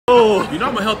You know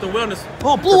I'm a health and wellness.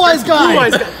 Oh, Blue Eyes guy. Blue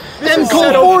Eyes guy.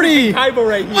 M40. Kaiba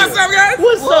right here. What's up, guys?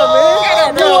 What's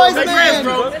up, man? Blue Eyes Congrats, man.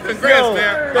 bro. Congrats,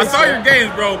 man. I saw your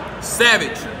games, bro.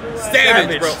 Savage,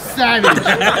 bro. Savage.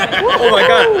 Oh my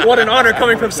god, what an honor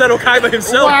coming from Seto Kaiba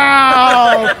himself.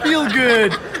 Wow, feel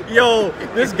good. Yo,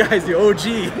 this guy's the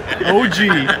OG. OG.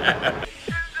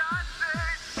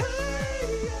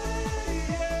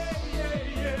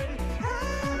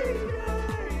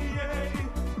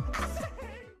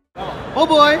 Oh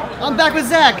boy, I'm back with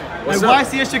Zack at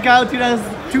YCS Chicago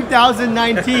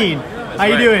 2019. How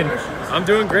you doing? I'm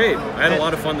doing great. I had a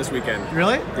lot of fun this weekend.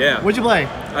 Really? Yeah. What'd you play?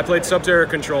 I played Subterror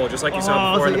Control, just like you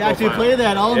saw before so in the you actually profile. played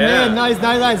that. Oh Yeah. man, nice.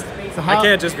 So how, I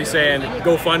can't just be saying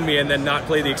go fund me and then not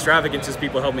play the extravagances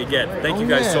people helped me get. Thank you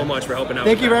guys so much for helping out.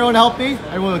 Thank with you that. for everyone who helped me.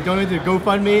 Everyone who donated to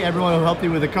GoFundMe. Everyone who helped me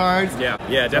with the cards. Yeah,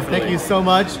 definitely. Thank you so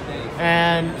much.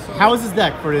 And how is this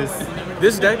deck for this?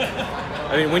 This deck,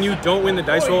 I mean, when you don't win the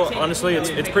dice roll, honestly,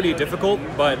 it's pretty difficult.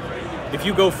 But if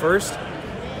you go first,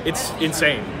 it's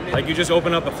insane. Like you just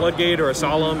open up a floodgate or a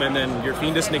solemn, and then your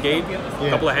fiendish negate, a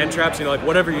couple of hand traps, like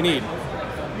whatever you need.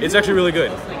 It's actually really good.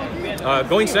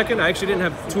 Going second, I actually didn't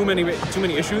have too many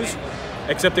issues,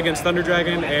 except against Thunder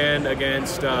Dragon and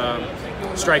against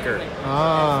Striker.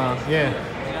 Yeah.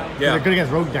 They're good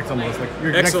against rogue decks almost. Like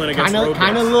your excellent against rogue decks.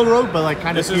 Kind of a little rogue, but like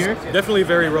kind of here. Definitely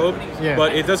very rogue. Yeah.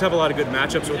 But it does have a lot of good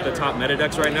matchups with the top meta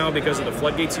decks right now because of the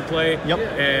floodgates you play. Yep.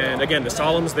 And again, the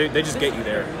solemns they just get you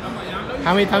there.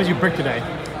 How many times you bricked today?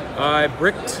 I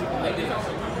bricked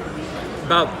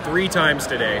about 3 times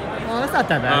today. Oh, that's not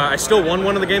that bad. I still won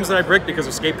one of the games that I bricked because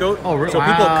of Scapegoat. Oh, really? So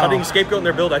people cutting Scapegoat in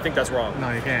their build, I think that's wrong.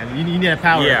 No, you can't. You need a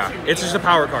power. Yeah, it's just a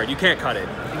power card. You can't cut it.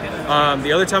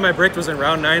 The other time I bricked was in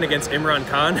round 9 against Imran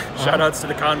Khan. Shoutouts to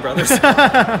the Khan brothers.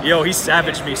 Yo, he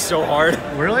savaged me so hard.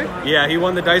 Really? Yeah, he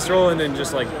won the dice roll and then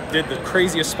just like did the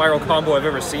craziest spiral combo I've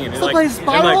ever seen. Still playing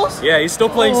spirals? Yeah, he's still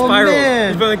playing spirals.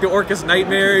 Man. He's playing like the Orcus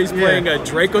Nightmare. He's playing a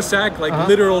Draco Sack, like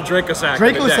literal Draco Sack.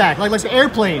 Draco Sack, like the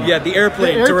airplane. Yeah, the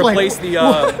airplane to replace the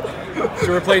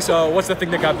what's the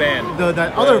thing that got banned? The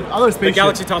other spaceship. The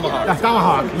Galaxy Tomahawk. The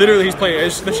Tomahawk. Literally, he's playing.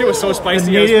 The shit was so spicy.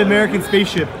 The Native American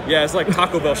spaceship. Yeah, it's like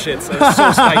Taco Bell shit. So it's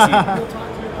so spicy.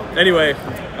 Anyway,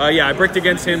 yeah, I bricked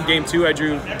against him game 2. I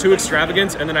drew 2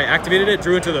 extravagance, and then I activated it,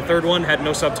 drew into the 3rd one, had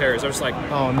no Subterrors. I was like,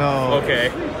 oh no. Okay.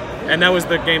 And that was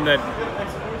the game that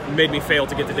made me fail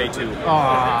to get to day 2. If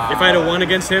I had won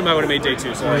against him, I would have made day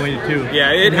 2. So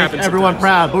yeah, it happens. Everyone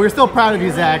proud, but we're still proud of you,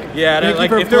 Zack. Yeah,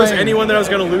 like if there was anyone that I was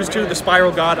going to lose to, the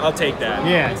Spiral God, I'll take that.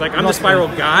 Yeah, it's like I'm the Spiral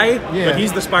guy, but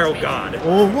he's the Spiral God.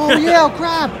 Oh, whoa, yeah,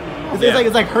 crap!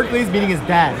 It's like Hercules meeting his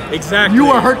dad. Exactly. You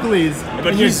are Hercules,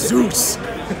 but he's Zeus.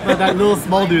 That little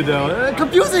small dude though,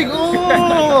 confusing.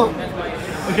 Oh.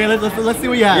 Okay, let's see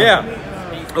what you have.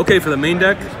 Yeah. Okay, for the main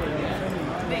deck,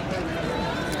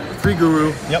 3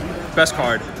 Guru. Yep. Best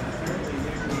card.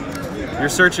 You're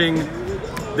searching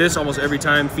this almost every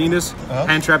time. Fiendish,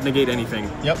 hand trap, negate anything.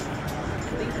 Yep.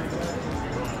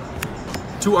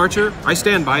 2 Archer. I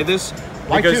stand by this.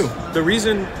 Why because 2? The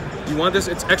reason you want this,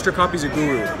 it's extra copies of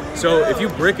Guru. So if you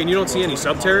brick and you don't see any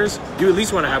Subterrors, you at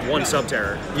least want to have 1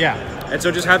 Subterror. Yeah. And so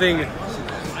just having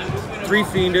 3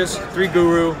 Fiendish, 3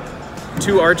 Guru,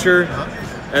 2 Archer,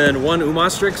 and then 1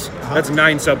 Umastrix, that's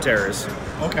 9 Subterrors.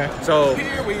 Okay. So,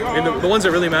 the ones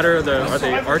that really matter are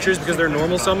the archers because they're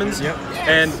normal summons. Yep.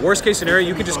 And worst case scenario,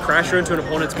 you can just crash her into an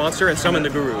opponent's monster and summon the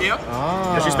Guru. Yep.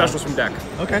 Because she specials from deck.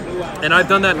 Okay. And I've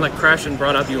done that and like crashed and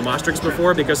brought out the Umastrix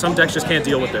before because some decks just can't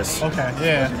deal with this. Okay.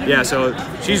 Yeah. Yeah. So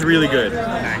she's really good.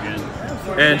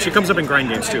 And she comes up in grind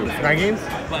games too. Grind games?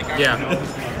 Yeah.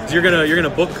 So you're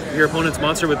gonna book your opponent's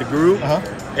monster with the Guru,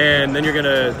 and then you're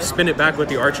gonna spin it back with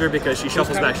the Archer because she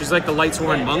shuffles back. She's like the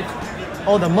Lightsworn monk.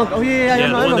 Oh, the monk. Oh, yeah. Yeah,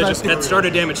 the one that just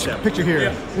started damage step. Picture here.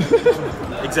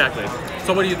 Yeah. Exactly.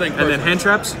 So what do you think? And then hand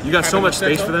traps, you got so much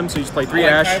space for them, so you just play 3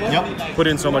 Ash, put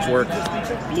in so much work.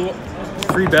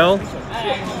 3 Bell.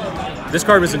 This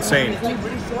card was insane.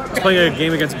 I was playing a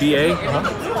game against BA.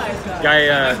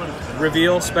 Guy,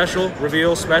 reveal, special,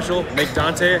 make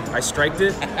Dante. I striked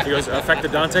it. He goes, affect the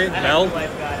Dante, Bell.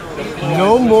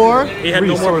 No more. He had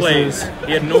no more plays.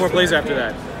 He had no more plays after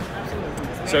that.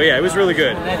 So yeah, it was really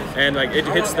good, and like it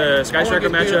hits the Sky Striker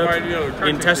matchup.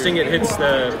 In testing, it hits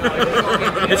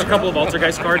a couple of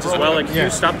Altergeist cards as well. Like if you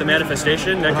stop the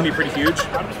manifestation, that can be pretty huge.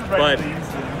 But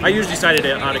I usually sided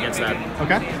it out against that.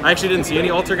 Okay. I actually didn't see any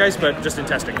Altergeist, but just in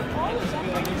testing.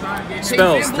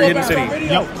 Spells, 3 Hidden City.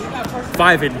 Yep.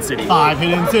 5 Hidden City. 5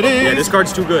 Hidden Cities. Yeah, this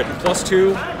card's too good.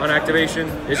 +2 on activation.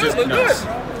 It's just nuts.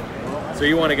 So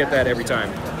you want to get that every time.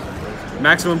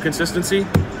 Maximum consistency.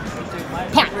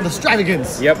 Pot the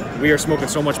extravagance. Yep, we are smoking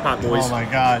so much pot, boys. Oh my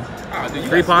god.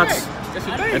 3 pots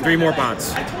and 3 more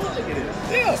pots.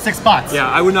 6 spots. Yeah,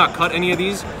 I would not cut any of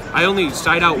these. I only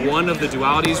side out one of the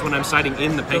dualities when I'm siding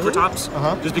in the Panker tops,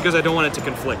 just because I don't want it to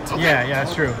conflict. Yeah,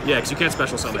 that's true. Yeah, because you can't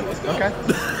special summon. Okay.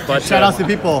 But Shout outs to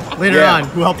people later on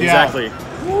who helped you out. Exactly.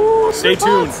 Stay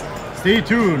tuned. Stay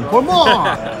tuned for more.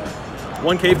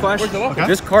 One Cave Flash. Okay.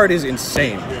 This card is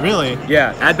insane. Really?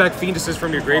 Yeah, add back Fienduses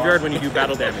from your graveyard when you do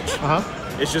battle damage.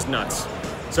 Uh-huh. It's just nuts.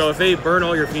 So if they burn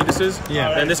all your Fienduses,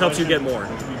 then this helps you get more.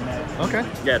 Okay.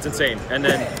 Yeah, it's insane. And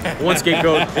then one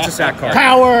Scapegoat, it's a sack card.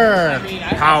 Power!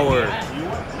 Power.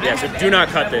 Yeah, so do not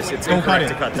cut this. It's incorrect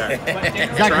to cut that.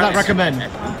 Zack does not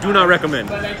recommend. Do not recommend.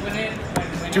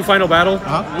 2 Final Battle.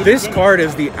 This card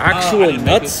is the actual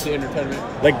nuts,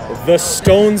 like the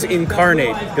Stones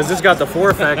incarnate, because this got the 4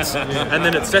 effects, and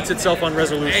then it sets itself on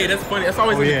resolution. Hey, that's funny. That's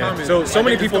always in the comments. So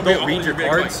many people don't read your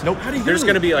cards. Nope. They're just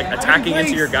going to be like attacking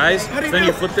into your guys. So then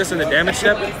you flip this in the damage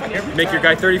step, make your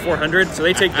guy 3,400, so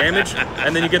they take damage,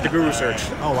 and then you get the Guru Search.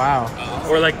 Oh, wow.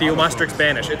 Or like the Omastrix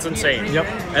Banish. It's insane. Yep.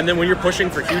 And then when you're pushing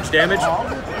for huge damage,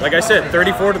 like I said,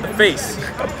 34 to the face.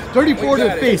 34 to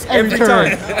the face every turn.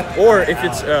 time. Or if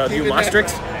it's the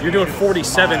Omastrix, you're doing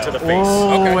 47 to the face.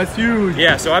 Oh, that's huge.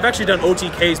 Yeah, so I've actually done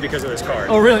OTKs because of this card.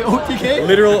 Oh, really? OTK?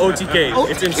 Literal OTKs.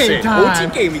 It's insane. Time.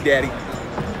 OTK me, daddy.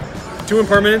 2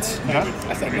 impermanents.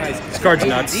 That's a nice. This card's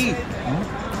nuts.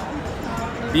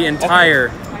 The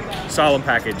entire Solemn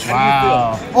package.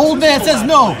 Wow. Old man says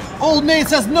no. Old man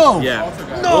says no.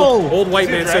 Yeah. No. Old white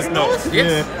man says no.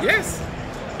 Yes. Yes.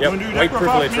 Yep. White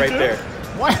privilege right there.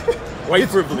 What? White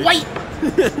privilege. White.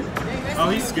 Oh,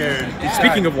 he's scared.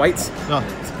 Speaking of whites, No.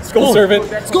 Skull Servant.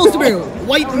 Skull Servant.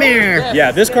 White mare.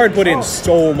 Yeah, this card put in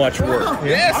so much work.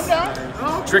 Yes.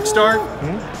 Trickstar.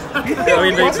 I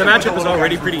mean, the matchup is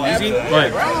already pretty easy,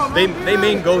 but they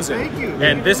main Gozen,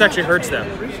 and this actually hurts them.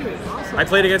 I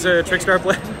played against a Trickstar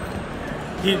player.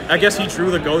 I guess he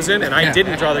drew the Gozen, and I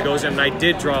didn't draw the Gozen, and I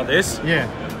did draw this. Yeah.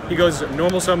 He goes,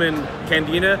 normal summon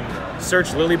Candina,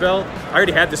 search Lilybell. I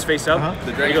already had this face up.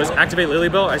 He goes, activate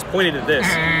Lilybell. I just pointed at this.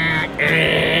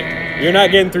 You're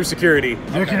not getting through security.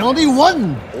 There can only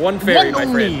one. One fairy,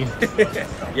 one my only. friend.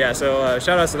 Yeah, so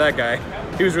shout outs to that guy.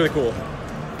 He was really cool.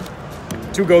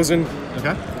 2 Gozen.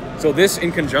 Okay. So this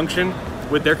in conjunction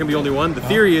with There Can Be Only One, the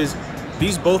theory is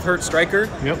these both hurt Striker.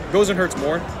 Yep. Gozen hurts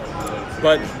more,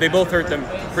 but they both hurt them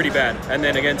pretty bad. And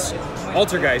then against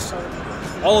Altergeist,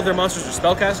 all of their monsters are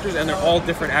spellcasters and they're all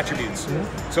different attributes.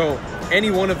 So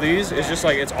any one of these is just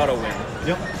like it's auto win.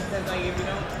 Yep.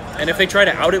 And if they try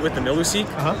to out it with the Miluseek,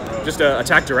 just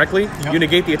attack directly, you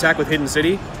negate the attack with Hidden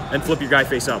City and flip your guy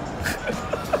face up.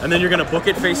 And then you're gonna book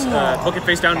it face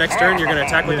down next turn. You're gonna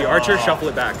attack with the Archer, shuffle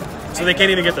it back. So they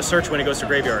can't even get the search when it goes to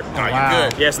graveyard. Oh, you're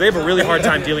good. Yeah, so they have a really hard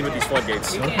time dealing with these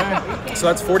floodgates. Okay. So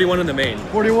that's 41 in the main.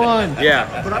 41. Yeah.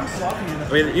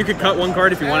 I mean, you could cut one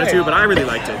card if you wanted to, but I really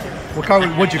liked it. What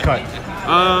card would you cut?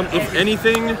 If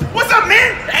anything, What's up,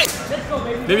 man? Hey.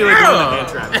 maybe like one hand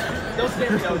trap.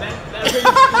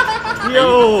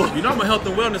 Yo, You know I'm a health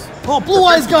and wellness. Oh, Blue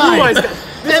Eyes guy. Blue Eyes guy.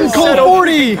 M Code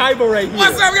 40. Kaibo right here.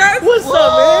 What's up, guys? What's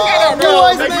up, man? Blue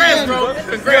Eyes Congrats, man. bro.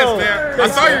 Congrats, man. I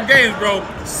saw your games, bro.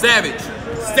 Savage,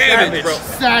 bro.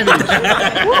 Savage.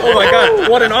 Oh my god,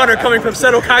 what an honor coming from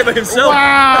Seto Kaiba himself.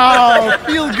 Wow.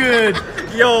 Feel good.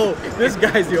 Yo, this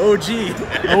guy's the OG.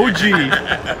 OG.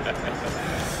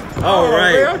 All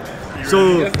right.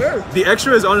 So Yes, sir. the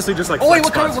extra is honestly just like. Oh wait,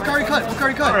 flex what card? spots. What card you cut? What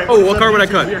card you cut? Oh, what card would I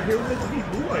cut?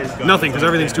 Nothing, because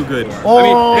everything's too good. Oh. I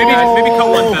mean, maybe cut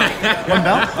one bell. One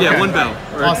bell? Yeah, Okay. 1 bell.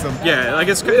 Or- Awesome. Yeah, like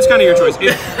it's kind of your choice.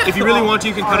 If you really want to,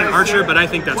 you can cut an Archer, but I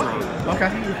think that's wrong. Okay.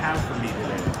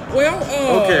 Well,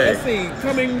 Okay. let's see.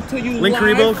 Coming to you Link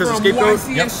live Rebo, 'cause from of Scapegoat.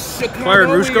 YCS Chicago. Fire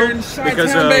and Rushko, We're in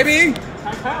because, Chi-Town, baby.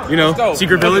 You know, So,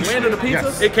 Secret Village. Land of the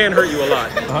pizzas. It can hurt you a lot.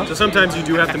 So sometimes you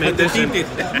do have to make this.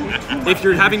 And if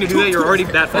you're having to do that, you're already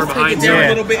that far behind. Down Yeah. a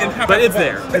little bit and hop But out it's the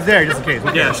there. box. It's there just in case.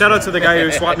 Okay. Yeah, shout out to the guy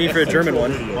who swapped me for a German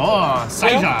one. Oh,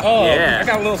 Saija. Yeah. I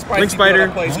got a little spicy. Link Spider, that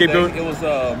I played Scapegoat. today. It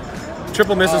was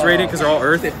Triple misses rating because they're all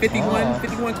Earth.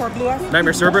 51 card blue eyes.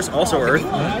 Nightmare Cerberus, also Earth.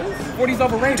 40's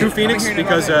overrated. 2 Phoenix, I've been hearing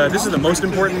because about this is the most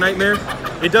important Nightmare.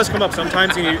 It does come up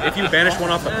sometimes, and if you banish one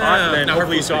off the pot, then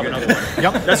hopefully you still have another one.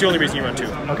 Yep. That's the only reason you run 2.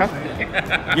 Okay.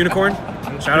 Unicorn,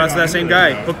 shout out to that same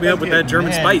guy. Hooked me up with that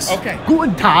German spice. Okay.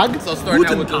 Guten Tag. So starting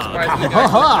out with the spicy, we Ha,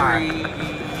 ha.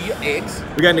 got eggs.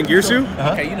 We got Ningirsu.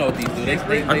 Okay, you know what these do.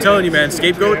 I'm telling you, man,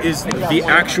 Scapegoat is the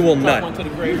actual nut.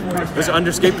 There's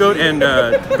under Scapegoat and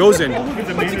goes in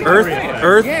Earth,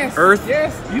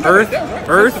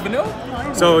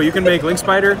 So you can make Link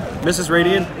Spider, Mrs.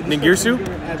 Radiant, Ningirsu.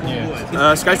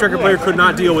 Sky Striker player could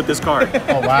not deal with this card.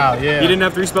 Oh wow, yeah. He didn't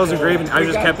have 3 spells engraved, and I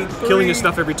just kept killing his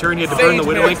stuff every turn. He had to burn the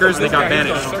Widowmakers, they got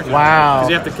banished. Wow. Because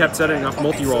you have to kept setting off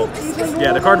multi-roll.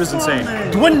 Yeah, the card was insane.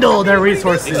 Dwindle their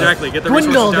resources. Exactly, get the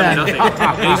Dwindle resources down to them.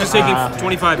 nothing. And he's just taking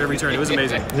 25 every turn. It was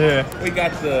amazing. Yeah. We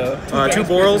got the 2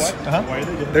 Borals.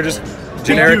 They're just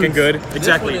generic and good.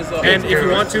 Exactly. And if you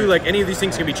want to, like, any of these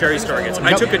things can be Cherry's targets.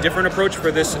 I took a different approach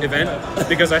for this event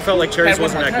because I felt like Cherry's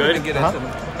wasn't that good.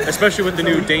 Especially with the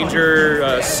new Danger,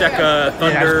 Sekka,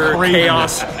 Thunder,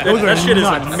 Chaos. That shit is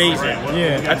amazing.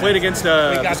 Yeah. I played against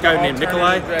this guy named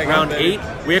Nikolai, round 8.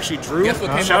 We actually drew.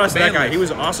 Shout out to that guy. He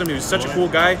was awesome. He was such a cool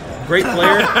guy. Great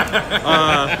player.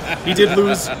 He did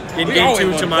lose in game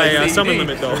 2 to my summon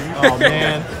limit, though. Oh,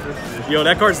 man. Yo,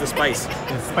 that card's the spice.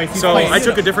 Spicy So spice. I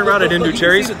took a different route. I didn't do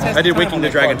Cherries. I did Waking the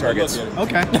Dragon targets.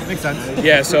 Okay, makes sense.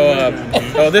 Yeah,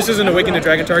 so this isn't a Waking the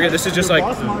Dragon target. This is just like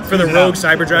for the Rogue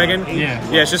Cyber Dragon. Yeah.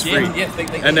 Yeah, it's just free.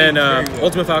 And then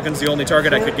Ultimate Falcon's the only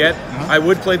target I could get. I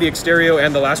would play the Exterio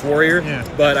and the Last Warrior,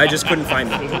 but I just couldn't find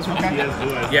them.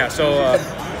 Yeah, so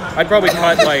I'd probably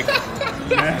cut like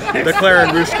the Clara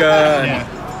and Rushka and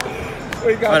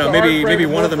I don't know, maybe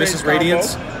one of the Mrs.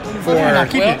 Radiants for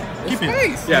Keep it. Keep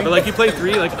it. yeah, but like you play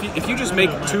 3, like if you just make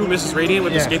 2 Mrs. Radiant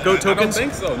with the Scapegoat tokens,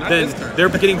 then they're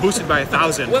getting boosted by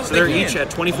 1,000. So they're each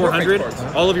at 2,400.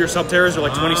 All of your Subterrors are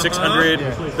like 2,600.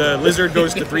 The Lizard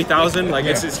goes to 3,000. Like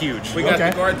it's huge. We got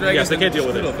the guard dragon. Yes, they can't deal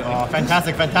with it. Oh,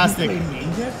 fantastic, fantastic.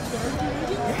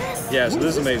 Yeah, so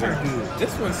this is amazing.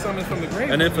 This one summons from the grave.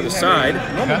 And then for the side,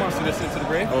 normal monster that's into the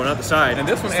grave. oh, not the side. And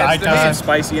this one Side adds Some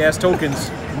spicy ass tokens.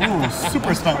 Ooh,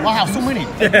 super spicy. Wow, so many.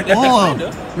 Oh,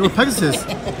 you were Pegasus.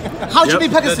 How'd you be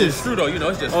It's Pegasus? true though, you know,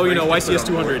 it's just. Oh, you know, YCS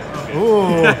 200.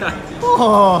 Ooh.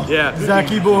 Oh, Yeah.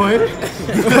 Zacky boy.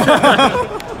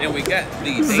 Then we got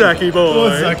the Zacky Oh,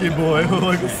 boy. Zacky boy. Oh,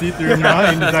 I can see through your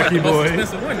mind, Zacky most boy.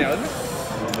 expensive one now, isn't it?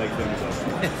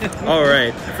 All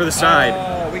right, for the side,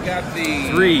 We got the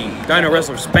 3 Dino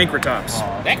Wrestler Spankratops.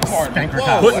 that card. Spanker Whoa,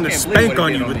 top. Putting I a can't spank believe what on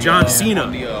it you did with the, John on Cena.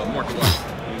 the Mark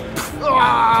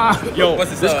One. Yo,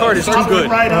 What's his, this card is too good.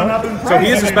 Right on up and So he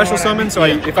is a special summon, so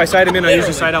if I side him in, I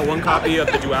usually side out 1 copy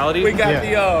of the duality. We got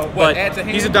the what? But Add to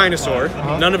hand. he's a dinosaur.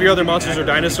 None of your other monsters are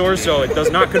dinosaurs, so it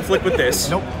does not conflict with this.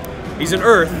 Nope. He's an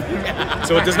Earth,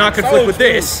 so it does not conflict with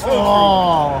this.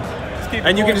 Oh.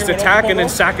 And you can just attack and then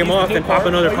sack him off and pop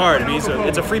another card. And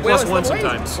it's a free +1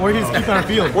 sometimes. Or you can just keep it on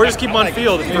field. Or just keep him on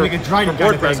field for, make a Dragon for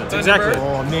board kind of thing. presence. Exactly.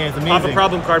 Oh man, it's Pop a amazing.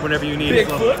 problem card whenever you need it.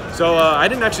 So I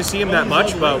didn't actually see him that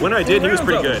much, but when I did, he was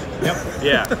pretty good. Yep.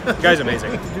 Yeah, the guy's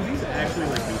amazing. actually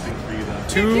like boosting for you though.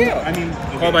 2 I mean,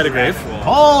 Call by the Grave.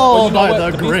 Oh, You know by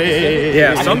what? the grave.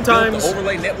 Yeah, I mean, sometimes the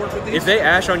overlay network with these. if they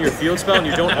ash on your field spell and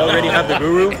you don't already have the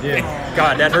Guru, Yeah.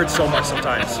 God, that hurts so much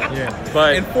sometimes. Yeah.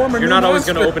 But Informer you're new not always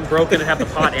going to monster. open Broken and have the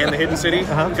pot and the Hidden City,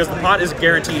 because the pot is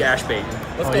guaranteed ash bait.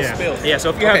 Let's Oh, go yeah. spells. Yeah, so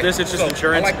if you have this, it's just so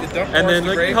insurance. I like the dump And cards then to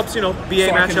like, grave. it helps, BA So I can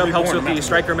matchup, helps reborn with the them.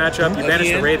 striker matchup. You banish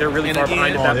the Again, raid, they're really and far again,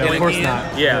 behind Oh, at that yeah, of point. course not.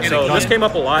 Yeah, And so again. this came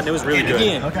up a lot and it was really And good.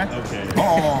 again. Okay. okay.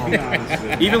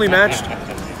 Oh. Evenly matched.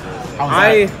 How's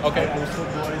I Okay.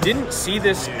 didn't see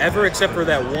this ever except for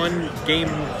that one game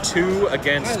 2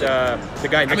 against the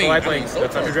guy Nikolai playing the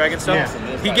Thunder Dragon stuff.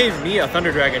 Yeah. He gave me a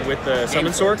Thunder Dragon with the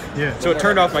Summon Sork, Yeah. so it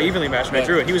turned off my evenly match and I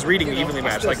drew it. He was reading the evenly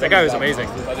match. Like, that guy was amazing.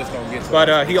 I just don't get to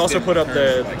But he also put up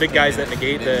the big guys that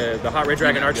negate the Hot Red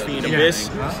Dragon Archfiend Abyss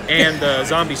and the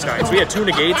Zombie Stein. So we had 2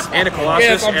 negates and a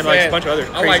Colossus and like a bunch of other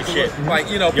I crazy like shit.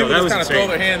 Like, you know, people that just was kind of throw insane.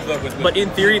 their hands up with But in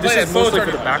theory, this Play is that soul mostly for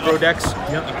the tournament. back row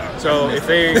decks. So if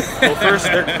they go first,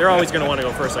 they're always going to want to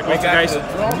go first. Like, got guys, the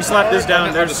draw you slap this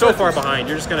down, they're on the so far surface. behind,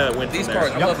 you're just going to win These from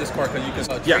cards, there. I love this card because you can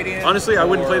trade Yeah, in. honestly, I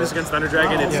wouldn't play this against Thunder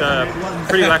Dragon. It's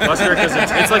pretty lackluster because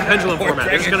it's like pendulum format.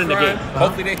 They're just going to negate.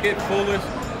 Hopefully they hit foolish.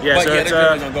 Yeah, but so yeah, it's, they're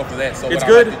definitely gonna go for that. So it's what I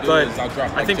good, like to do but is I'll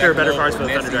drop, I like, think there are better Jack cards for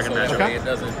the Love Thunder or Dragon Nessie, so matchup. that way it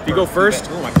doesn't If you go first,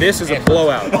 this is a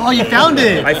blowout. Oh, you found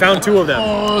it. I found 2 of them.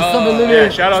 Oh, summon Yeah,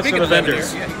 limit. shout outs to Speaking the of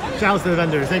vendors. Shout out to the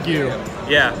vendors. Thank you.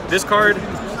 Yeah, this card,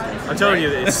 I'm telling you,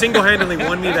 it single-handedly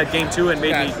won me that game 2 and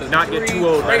made me not get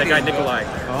 2-0'd by the guy Nikolai.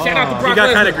 Shout out to He Brock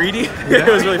got kind Lesnar. of greedy. It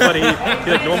was really funny.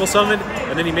 He like normal summoned,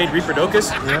 and then he made Reproducus,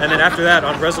 and then after that,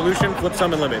 on resolution, flip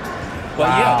summon limit. But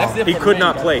yeah, that's it He for the could main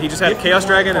not deck. play. He just had Chaos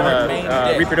Dragon and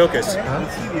a Reproducus.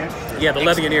 Yeah, the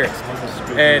Levianeer.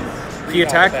 And he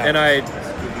attacked, and I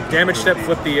damage step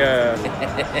flipped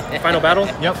the final battle.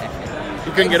 Yep.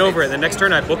 He couldn't get over it. The next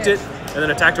turn, I booked it, and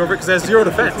then attacked over it because it has 0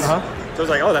 defense. So I was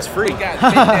like, oh, that's free. We got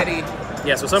Big Daddy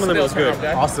Yeah, so some of them it was good.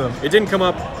 Awesome. It didn't come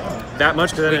up that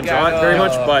much because I didn't draw it very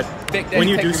much, but when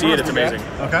you do see it, it's amazing.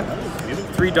 Okay.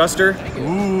 3 Duster.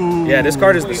 Ooh. Yeah, this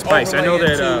card is the spice. I know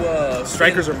that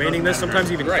strikers are maining this.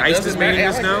 Sometimes even Geist is maining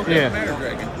this now. Yeah.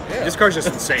 This card's just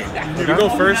insane. If you go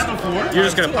first, you're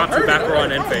just gonna pop through back row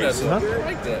on end phase.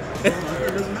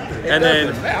 And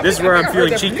then this is where I'm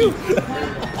feeling cheeky.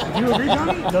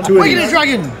 Wicked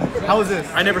Dragon! How was this?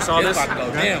 I never saw this,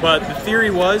 but the theory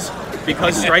was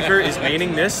because Striker is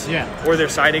maining this, or they're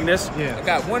siding this,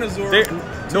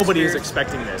 nobody is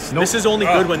expecting this. This is only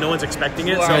good when no one's expecting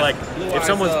it. So like, if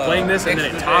someone's playing this and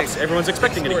then it tops, everyone's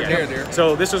expecting it again.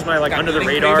 So this was my like under the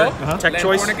radar tech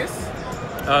choice.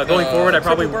 Going forward, I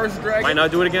probably might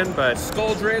not do it again, but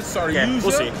yeah,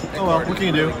 we'll see. Oh well, what can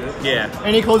you do? Yeah.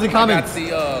 Any closing comments?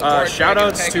 Shout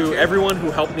outs to everyone who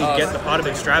helped me get the Pot of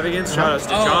Extravagance. Shout outs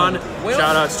to John.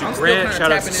 Shout outs to Grant.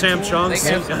 Shout outs to Sam Chung.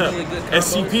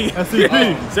 SCP.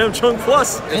 Sam Chung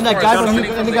Plus. And that guy from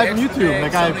YouTube.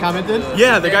 That guy who commented.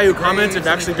 Yeah, the guy who commented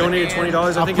actually donated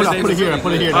 $20. I think his name. I'll put it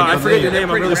here. I forget your name.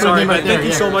 I'm really sorry. But thank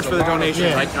you so much for the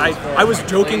donation. Like I was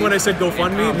joking when I said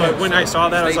GoFundMe, but when I saw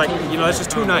that, I was like, you know, that's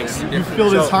just too nice. You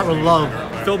filled his heart with love.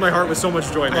 Filled my heart with so much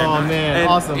joy, man. Oh man, and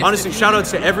awesome. Honestly, shout outs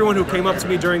to everyone who came up to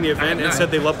me during the event and said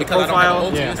they loved the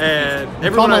profile. And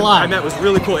everyone I met was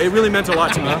really cool. It really meant a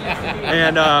lot to me.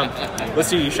 And let's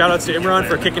see, shout outs to Imran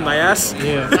for kicking my ass.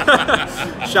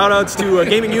 Shout outs to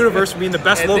Gaming Universe for being the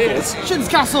best locals. Shin's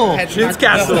Castle.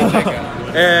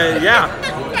 And yeah,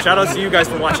 shout outs to you guys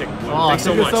for watching. Oh, thanks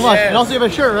so much. And also you have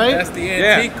a shirt, right? That's the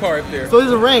antique card there. So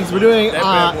these are ranks. We're doing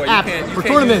app for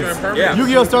tournaments.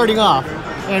 Yu-Gi-Oh starting off.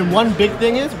 And one big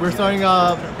thing is we're starting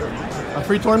a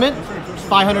free tournament,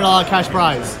 $500 cash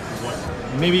prize.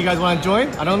 Maybe you guys want to join?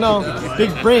 I don't know.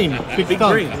 Big brain, big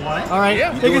thumb. All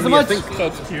right, thank you so much.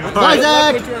 Bye,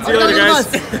 Zach. See you later, guys.